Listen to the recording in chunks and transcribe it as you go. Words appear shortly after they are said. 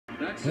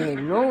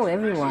Hello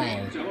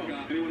everyone,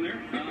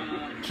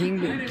 King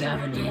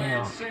Gavin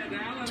Hill,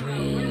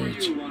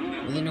 Twitch,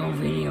 with a new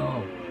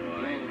video.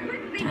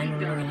 Time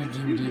to look at the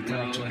DVD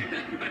collection.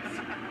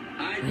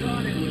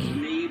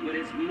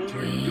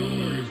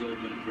 Twitch.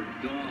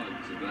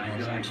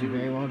 That's actually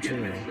very well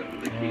true.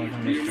 I'm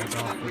gonna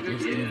start off with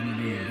this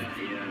DVD.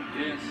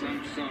 Yes,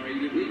 I'm sorry.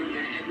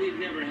 We've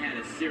never had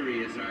a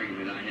serious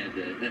argument. I had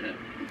to.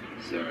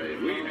 Sorry.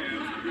 We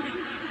have.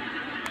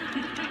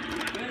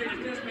 Betty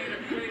just made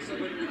a face of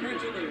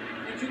incredulity.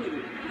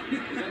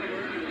 Is that a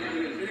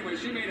word? Anyway,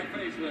 she made a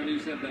face when you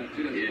said that.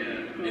 She doesn't.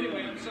 Yeah.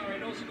 Anyway, I'm sorry.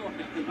 No score.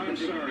 I'm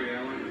sorry,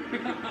 Alan.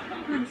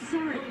 I'm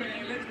sorry.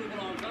 Okay, let's move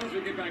along, fellas.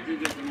 We'll get back to you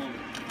in just a moment.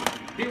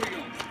 Here we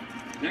go.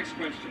 Next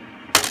question.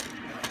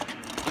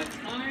 A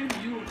time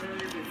you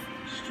heard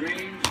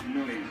strange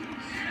noises.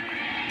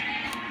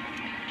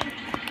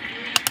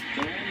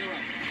 Joanne, you're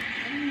up.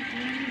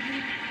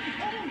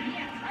 Oh,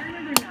 yes. I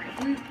remember a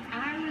night.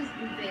 I was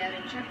in bed,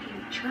 and Chuck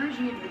came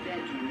charging into the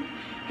bedroom,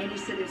 and he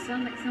said there's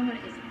someone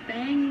is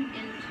banging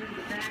into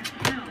the back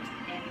house.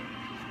 And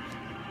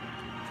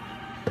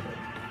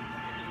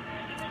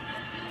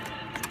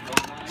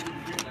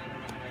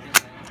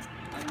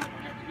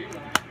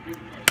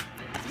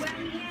well,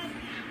 he had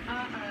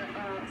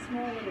a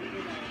small little,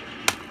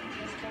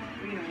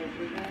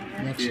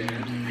 Next I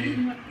DVD.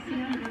 didn't want to see. I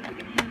don't know if it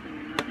can happen or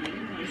not. I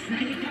didn't want to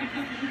say it.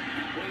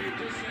 Well, you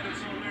just said it,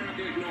 so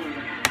America ignored it.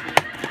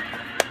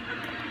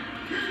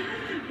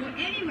 Well,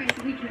 anyway, so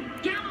we came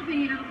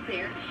galloping out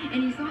there,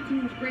 and he thought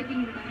someone was breaking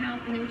into the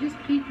house, and there were just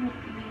people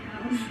in the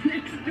house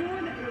next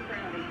door that were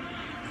rowdy.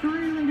 So I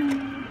really don't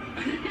know.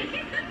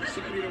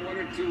 So you need a one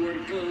or two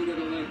word clue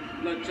that'll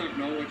let Chuck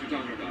know what you're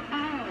talking about.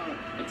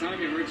 Oh, A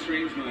time you heard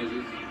strange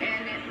noises.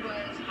 and it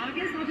was, I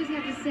guess I'll just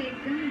have to say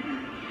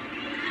gun.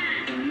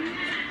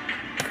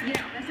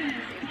 Yeah, that's an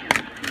answer.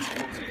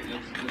 Okay,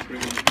 let's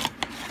bring on.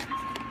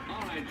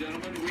 All right,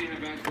 gentlemen, we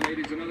have asked the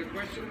ladies another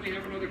question. We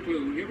have another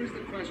clue. Here is the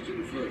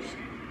question first.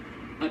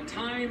 A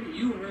time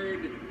you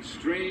heard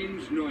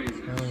strange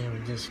noises.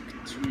 Disc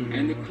 2.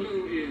 And the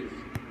clue is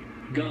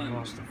I gun.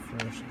 lost the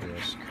first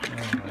disc.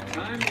 A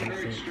time you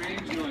heard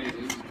strange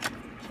noises.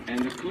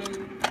 And the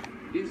clue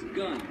is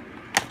gun.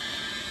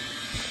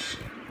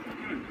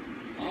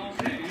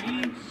 Okay,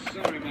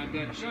 sorry about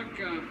that, Chuck.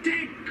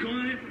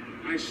 Daggone it!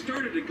 I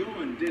started to go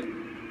and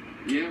didn't.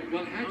 Yeah,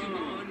 well, had you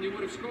gone, you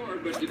would have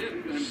scored, but you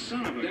didn't. And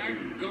Son of a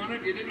daggone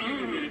it, you didn't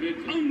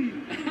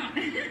even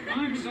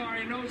I'm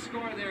sorry, no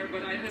score there,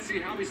 but let's see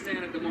how we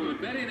stand at the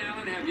moment. Betty and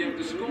Alan have yet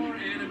to score,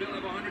 and a bill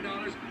of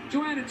 $100.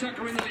 Joanne and Chuck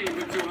are in the lead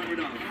with $200.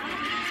 Okay,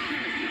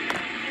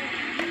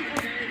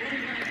 we'll be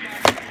right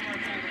back one more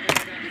time to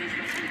get back to this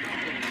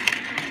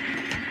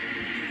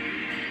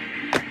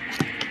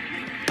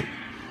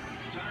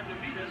Time to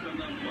meet us on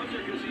the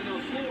Buzzer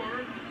Casino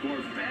floor for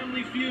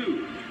Family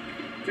Feud.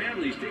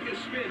 Families take a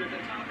spin at the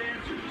top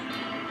answers.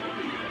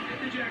 Hoping to hit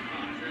the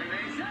jackpot.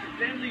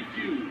 Family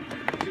Feud.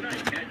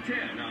 Tonight at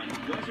 10 on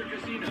Buzzer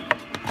Casino.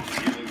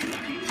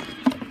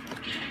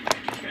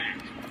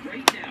 Fact.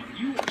 Right now,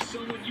 you or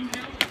someone you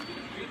know is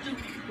victim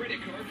of credit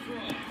card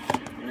fraud.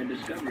 I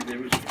discovered there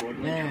was a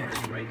fraudulent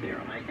card right there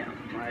on my account.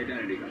 My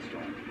identity got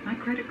stolen. My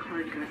credit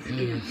card got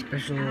Yeah, scammed.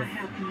 special I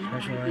have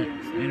no idea.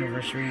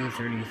 anniversary 30th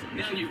Now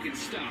edition. you can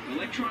stop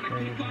electronic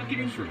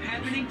pickpocketing from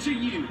happening to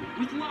you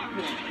with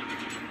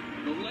LockWallet.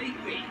 The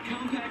lightweight,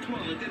 compact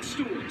wallet that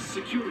stores,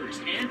 secures,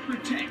 and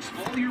protects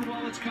all your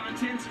wallet's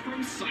contents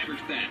from cyber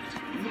theft.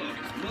 Look,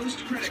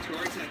 most credit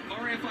cards have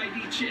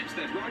RFID chips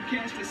that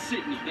broadcast a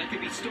signal that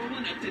can be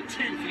stolen up to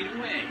 10 feet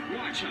away.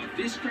 Watch how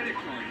this credit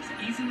card is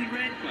easily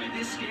read by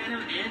this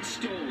scanner and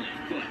stolen.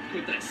 But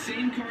put that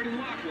same card in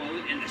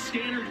LockWallet and the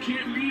scanner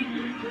can't read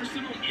your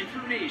personal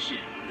information.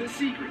 The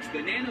secret's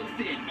the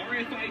nano-thin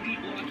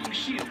RFID blocking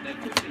shield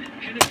that puts an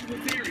impenetrable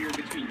barrier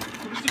between your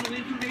personal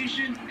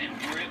information and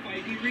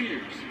RFID readers.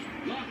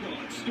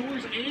 LockWallet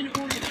stores and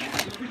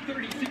organizes over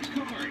 36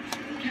 cards,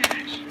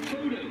 cash,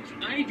 photos,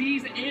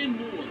 IDs, and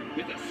more,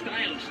 with a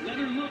stylish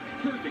leather look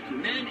perfect for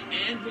men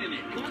and women.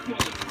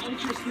 LockWallet's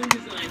ultra-slim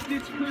design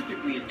fits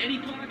perfectly in any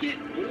pocket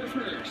or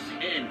purse,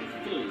 and with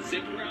full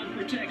zip-around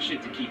protection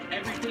to keep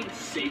everything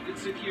safe and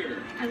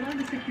secure. I love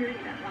the security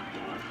that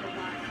LockWallet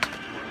provides.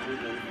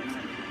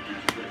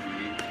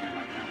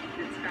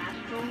 It's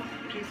fashionable,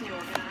 keeps me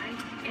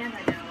organized, and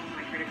I know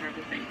my credit card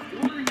will think.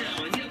 Order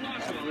now and get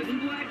LockWallet in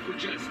black for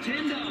just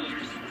 $10.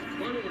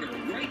 Start order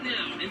right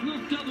now and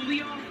we'll double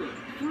the offer.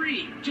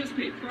 Free. Just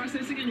pay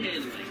processing and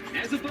handling.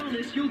 As a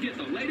bonus, you'll get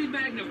the lighted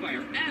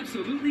magnifier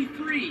absolutely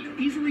free.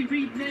 Easily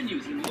read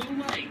menus in low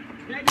light.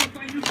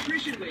 Magnify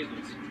nutrition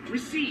labels,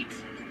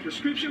 receipts,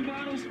 prescription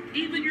bottles,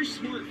 even your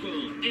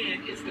smartphone.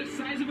 And it's the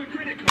size of a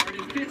credit card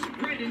and fits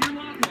right in your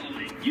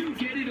LockWallet. You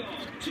get it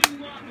all. 2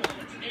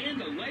 LockWallets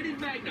and a lighted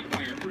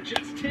magnifier for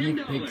just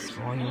 $10.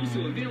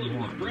 Also available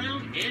with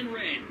brown and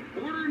red.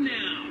 Order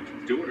now.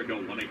 To order, call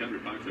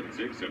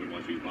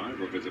 1-800-576-7125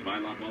 or visit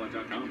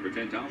buylockwallet.com for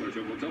 $10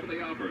 or we'll double the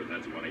offer.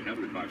 That's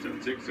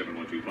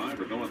 1-800-576-7125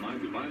 or go online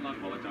to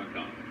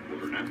buylockwallet.com.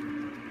 Order now.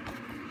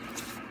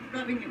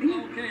 rubbing it in.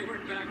 Okay, we're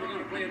back. We're going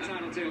to play a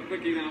title tale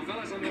quickie now.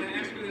 Fellas, I'm going to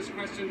ask you this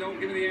question. Don't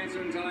give me the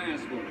answer until I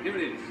ask for it. Here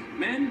it is.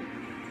 Men,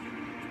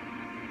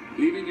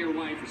 leaving your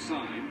wife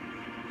aside.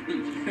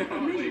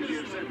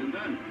 Easier said than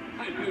done.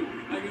 I knew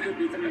there'd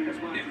be three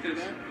responses to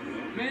that.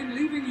 Men,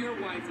 leaving your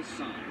wife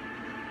aside.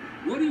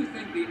 What do you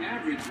think the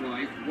average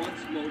wife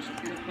wants most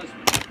in a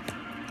husband?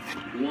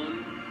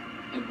 1,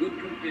 a good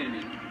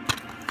companion.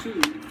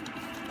 2,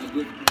 a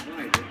good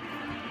provider.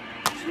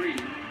 3,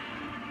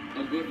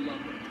 a good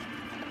lover.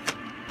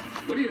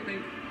 What do you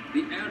think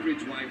the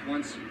average wife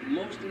wants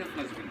most in a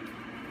husband?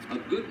 A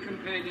good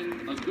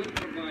companion, a good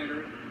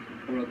provider,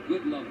 or a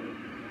good lover?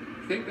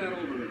 Think that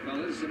over,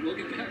 fellas, and we'll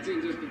get back to you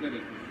in just a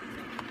minute.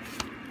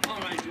 All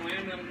right,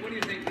 Joanne, what do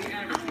you think the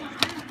average wife?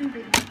 I don't think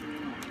they want to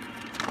know.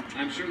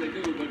 I'm sure they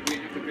do, but we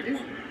have to pick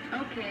one.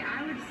 Okay,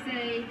 I would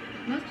say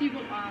most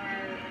people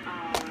are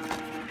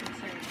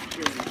concerned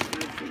with security.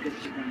 I would say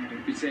good provider.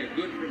 You say a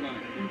good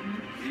provider.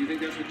 Do you think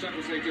that's what Chuck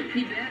will say too?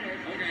 He better.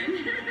 Okay.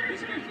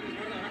 This question is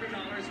worth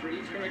 $100 for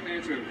each correct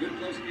answer. A good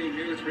close game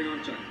here. Let's bring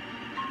on Chuck.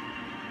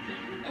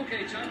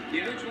 Okay, Chuck.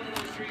 Yeah. Which one of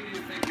those three do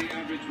you think the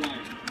average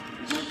wife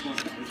is most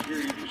wanting? It's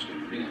very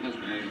interesting. Being a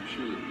husband, I'm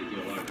sure that you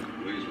go a lot of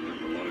different ways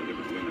with a lot of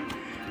different women.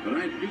 But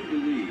I do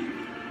believe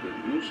that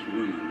most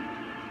women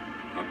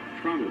are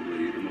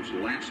probably the most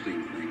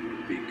lasting thing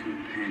would be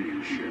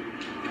companionship.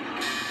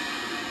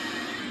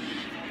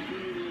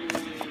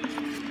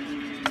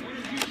 What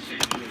did you say,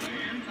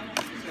 Joanne? Tell us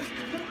what you said.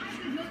 Well, I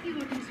said most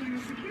people are concerned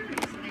with security,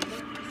 so they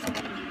look for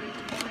someone who's good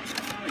to provide.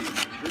 Oh, you're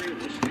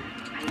materialistic.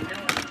 I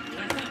know.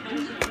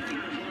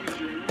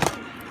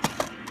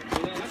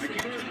 Well, that's the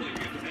third one.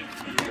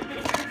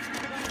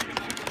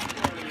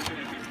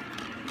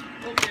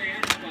 Okay,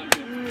 and how about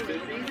this? Ooh,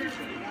 it's either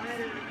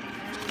provider or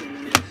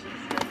companion.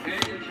 Hey,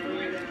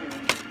 Joanne.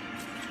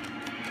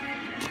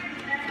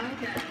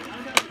 Okay,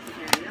 I'll go with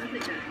companion. I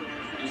think that's what I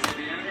You said. said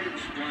the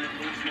average wife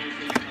wants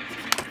most in a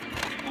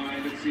husband. All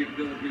right, let's see if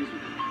Bill agrees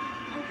with you.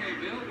 Okay,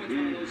 Bill, which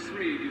one of those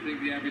three do you think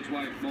the average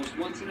wife most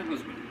wants in a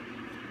husband?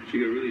 She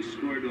got really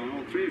scored on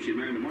all three if she'd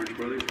married the Marx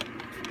Brothers.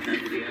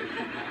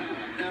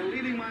 Now,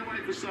 leaving my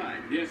wife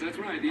aside, Yes, that's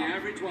right. The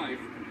average wife.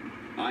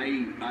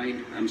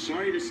 I'm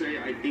sorry to say,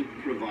 I think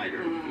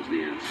provider is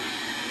the answer.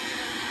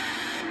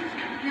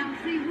 Now,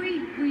 see, we're...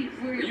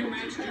 You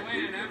matched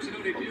Joanne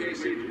absolutely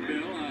beautifully,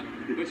 Bill,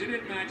 but you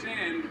didn't match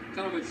Ann.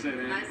 Tell him what you said,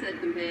 Ann. I said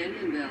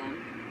companion,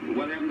 Bill.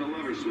 What happened to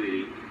lover,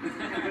 sweetie? Well,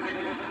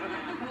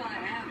 I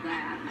have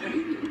that.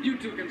 You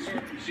two can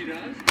sort. She does?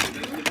 I'm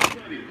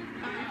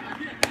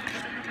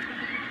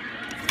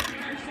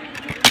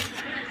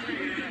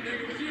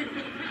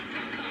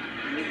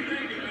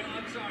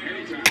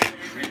sorry.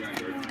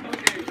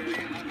 Okay, Billy,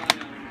 how about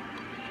that one?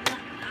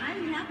 I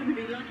happen to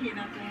be lucky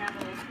enough to have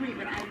all three,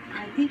 but I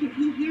think if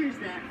he hears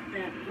that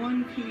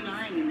one key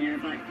line in there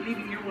about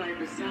leaving your wife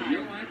aside,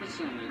 Your wife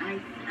aside.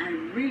 I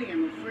really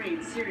am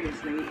afraid,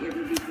 seriously, it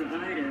would be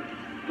provider,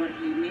 but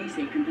he may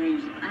say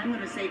companionship. I'm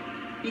going to say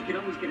he could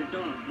always get a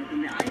dog with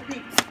him. I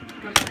think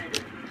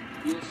provider.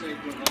 You'll say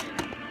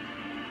provider.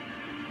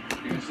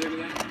 You gonna stay with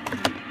that?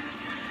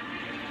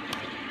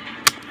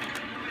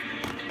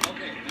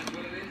 Okay, that's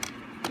what it is.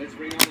 Let's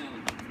bring on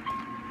Alan.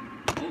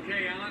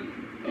 Okay, Alan.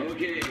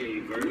 Okay,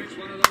 Bert. Which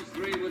one of those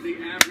three would the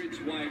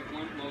average wife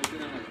want most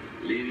in a husband?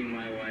 Leaving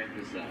my wife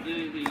aside.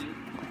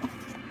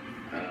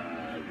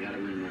 Gotta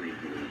win money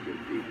for the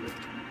good people.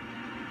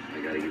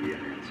 I gotta give you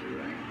an answer,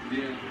 right?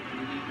 Yeah.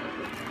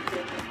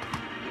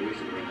 Where's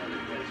for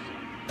another question?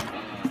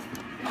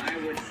 I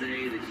would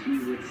say that she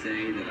would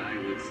say that I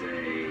would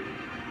say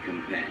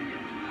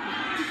companion.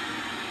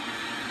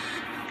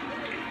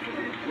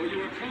 Well, you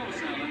were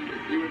close, Alan.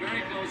 You were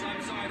very close.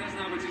 I'm sorry, that's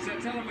not what you said.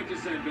 Tell him what you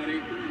said,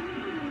 Betty.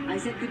 I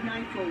said good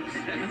night, folks.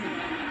 Is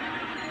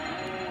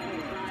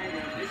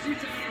she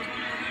saying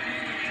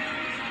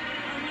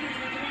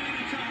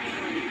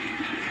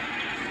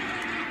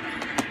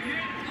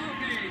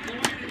okay,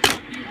 Joanne and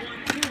Chuck, you won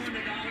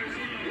 $200.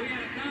 We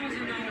had $1,000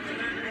 in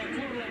that for a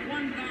total of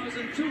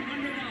 $1,200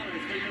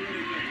 for your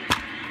little game.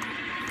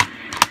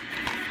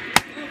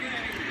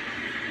 Okay,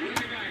 we'll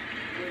be back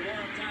with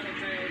more of Title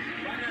Tales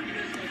right after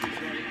this message,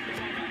 buddy.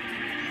 Come on back.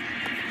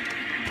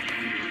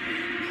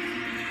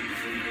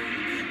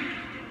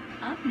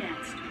 Up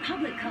next,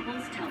 public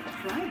couples tell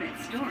private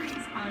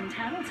stories on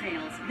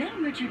Tattletales.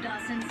 Then Richard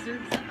Dawson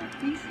serves up a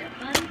feast of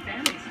fun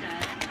family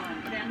style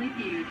on Family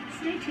Feud.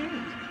 Stay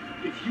tuned.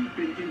 If you've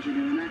been injured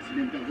in an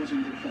accident that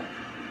wasn't your fault,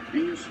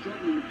 and you're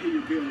struggling to pay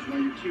your bills while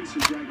your case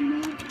is dragging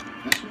on,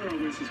 that's where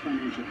Oasis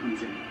Financial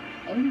comes in.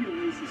 Only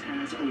Oasis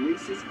has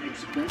Oasis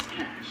Express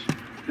Cash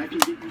that can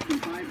get you from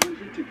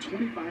 $500 to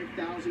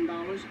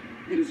 $25,000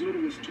 in as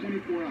little as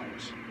 24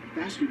 hours,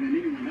 faster than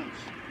anyone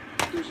else.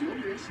 There's no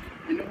risk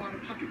and no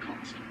out-of-pocket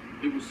cost.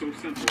 It was so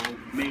simple.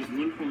 I made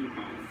one phone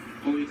call.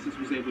 Oasis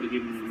was able to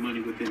give me the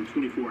money within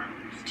 24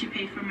 hours. To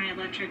pay for my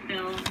electric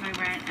bill, my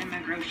rent, and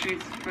my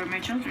groceries for my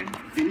children.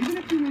 And even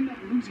if you end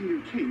up losing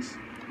your case,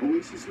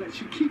 Oasis lets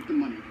you keep the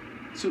money,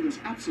 so there's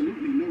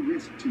absolutely no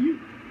risk to you.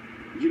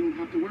 You don't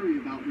have to worry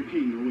about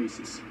repaying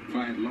Oasis. If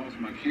I had lost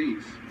my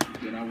case,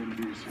 then I wouldn't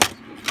be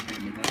responsible for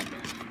paying the money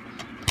back.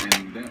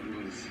 And that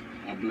was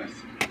a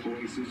blessing.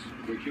 Oasis,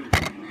 they killed me.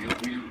 They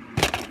helped me out.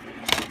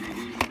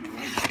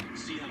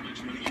 See how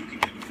much money you can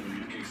get before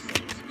your case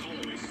settles. Call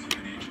Oasis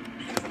Financial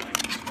because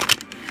life is better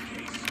than your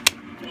case.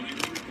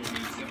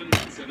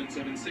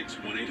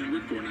 1-800-497-9776.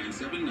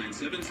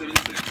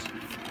 1-800-497-9776.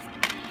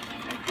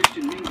 At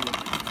Christian Mingle,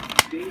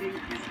 dating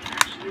is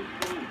actually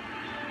fun.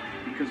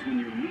 Because when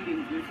you're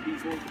meeting good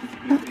people,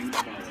 good things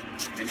follow.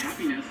 And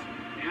happiness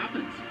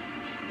happens.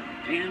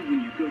 And when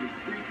you go to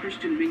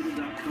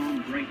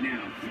freechristianmingle.com right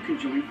now, you can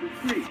join for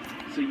free.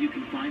 So you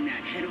can find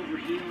that head over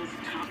heels,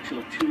 talk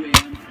till 2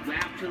 a.m.,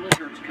 laugh till it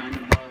hurts kind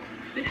of love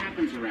that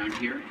happens around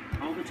here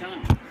all the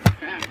time. In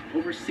fact,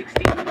 over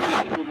 60 million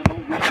people have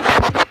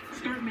already.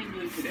 Start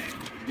mingling today.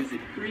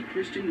 Visit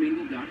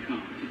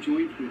freechristianmingle.com to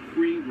join for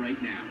free right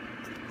now.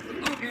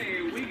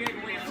 Okay, we gave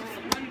away a total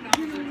of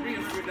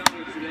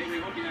 $1,300 today. We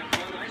hope you had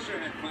fun. I sure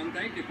had fun.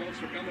 Thank you, folks,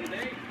 for coming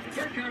today.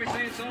 Bert Carey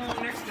saying so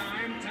long next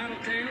time.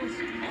 Tattletales,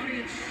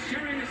 audience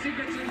sharing the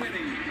secrets and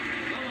winning.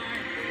 Bye-bye.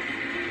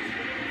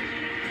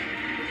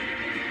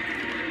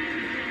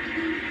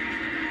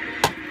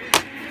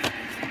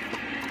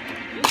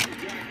 This is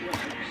Jack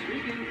Webb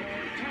speaking for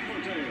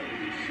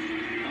Tattletales.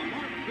 A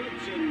Mark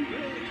Goodson,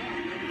 Bill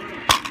Tallman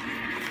production.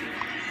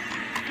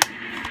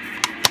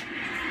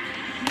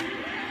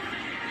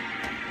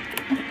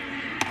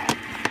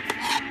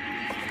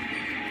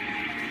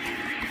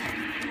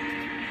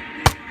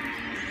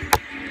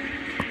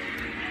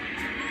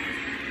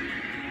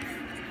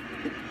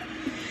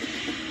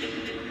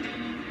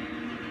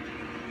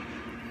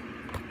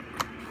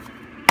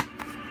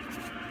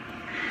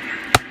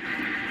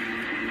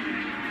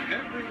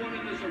 Everyone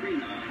in this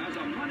arena has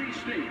a money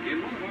stake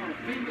in one of our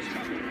famous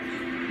couples.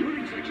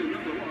 Rooting section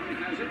number 1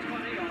 has its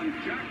money on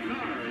Jack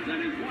Nars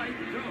and his wife,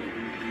 Joe.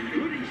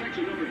 Rooting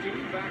section number 2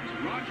 backs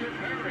Roger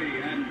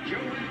Perry and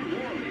Joanne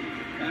Worley.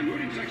 And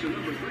rooting section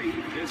number 3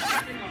 is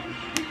betting on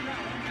Steve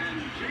Allen and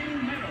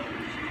Jane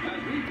Meadows. As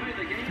we play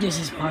the game. This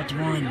is part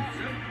 1.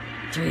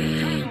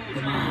 3.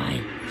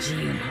 Goodbye. See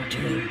you in part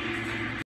 2.